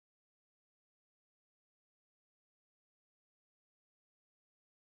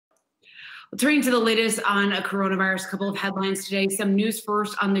Turning to the latest on a coronavirus, a couple of headlines today. Some news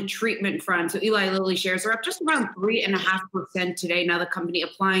first on the treatment front. So Eli Lilly shares are up just around 3.5% today. Now the company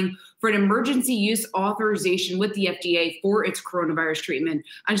applying for an emergency use authorization with the FDA for its coronavirus treatment.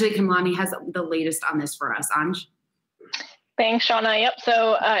 Anjalee Khemlani has the latest on this for us. Anj. Thanks, Shauna. Yep.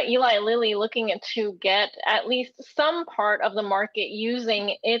 So Eli Lilly looking to get at least some part of the market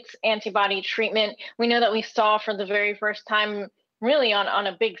using its antibody treatment. We know that we saw for the very first time really on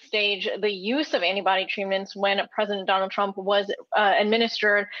a big stage the use of antibody treatments when President Donald Trump was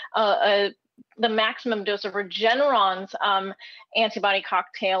administered the maximum dose of Regeneron's antibody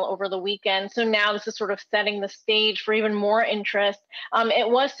cocktail over the weekend. So now this is sort of setting the stage for even more interest. It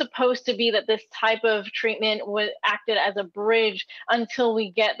was supposed to be that this type of treatment acted as a bridge until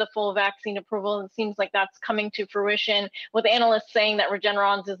we get the full vaccine approval. It seems like that's coming to fruition, with analysts saying that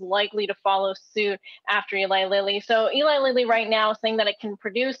Regeneron's is likely to follow suit after Eli Lilly. So Eli Lilly right now saying that it can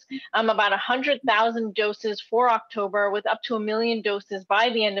produce about 100,000 doses for October, with up to 1 million doses by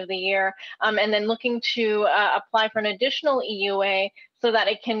the end of the year. And then looking to apply for an additional EUA so that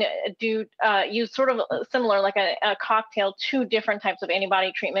it can use sort of similar like a cocktail, 2 different types of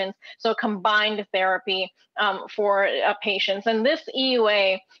antibody treatments, so combined therapy for patients. And this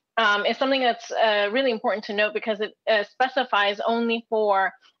EUA is something that's really important to note because it specifies only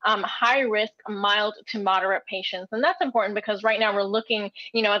for high risk, mild to moderate patients. And that's important because right now we're looking,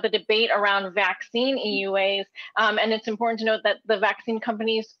 at the debate around vaccine EUAs. And it's important to note that the vaccine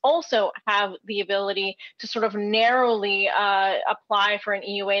companies also have the ability to sort of narrowly apply for an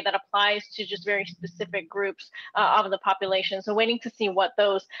EUA that applies to just very specific groups of the population. So waiting to see what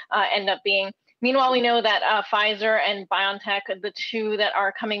those end up being. Meanwhile, we know that Pfizer and BioNTech, the 2 that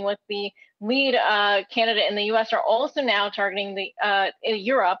are coming with the lead candidate in the U.S., are also now targeting the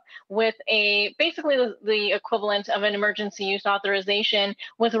Europe with basically the equivalent of an emergency use authorization,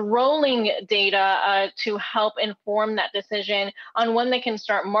 with rolling data to help inform that decision on when they can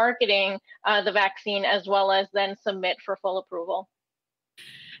start marketing the vaccine, as well as then submit for full approval.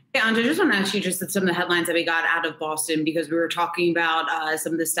 Yeah, Anja, I just want to ask you just some of the headlines that we got out of Boston, because we were talking about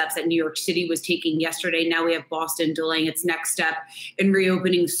some of the steps that New York City was taking yesterday. Now we have Boston delaying its next step in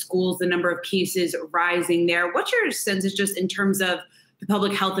reopening schools, the number of cases rising there. What's your sense is just in terms of the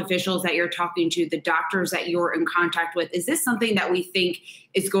public health officials that you're talking to, the doctors that you're in contact with? Is this something that we think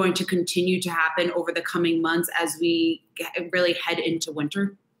is going to continue to happen over the coming months as we really head into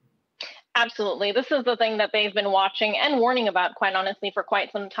winter? Absolutely. This is the thing that they've been watching and warning about, quite honestly, for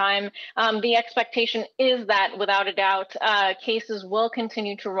quite some time. The expectation is that, without a doubt, cases will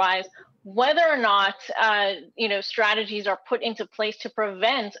continue to rise. Whether or not, strategies are put into place to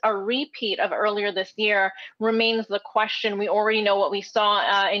prevent a repeat of earlier this year remains the question. We already know what we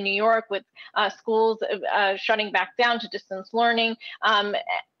saw in New York with schools shutting back down to distance learning,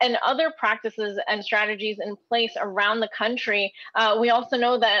 and other practices and strategies in place around the country. We also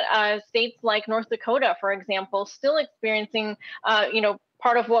know that states like North Dakota, for example, still experiencing,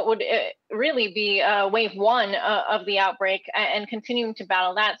 part of what would really be wave 1 of the outbreak, and continuing to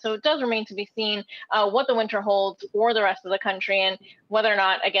battle that. So it does remain to be seen what the winter holds for the rest of the country, and whether or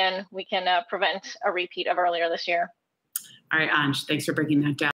not, again, we can prevent a repeat of earlier this year. All right, Anj, thanks for breaking that down.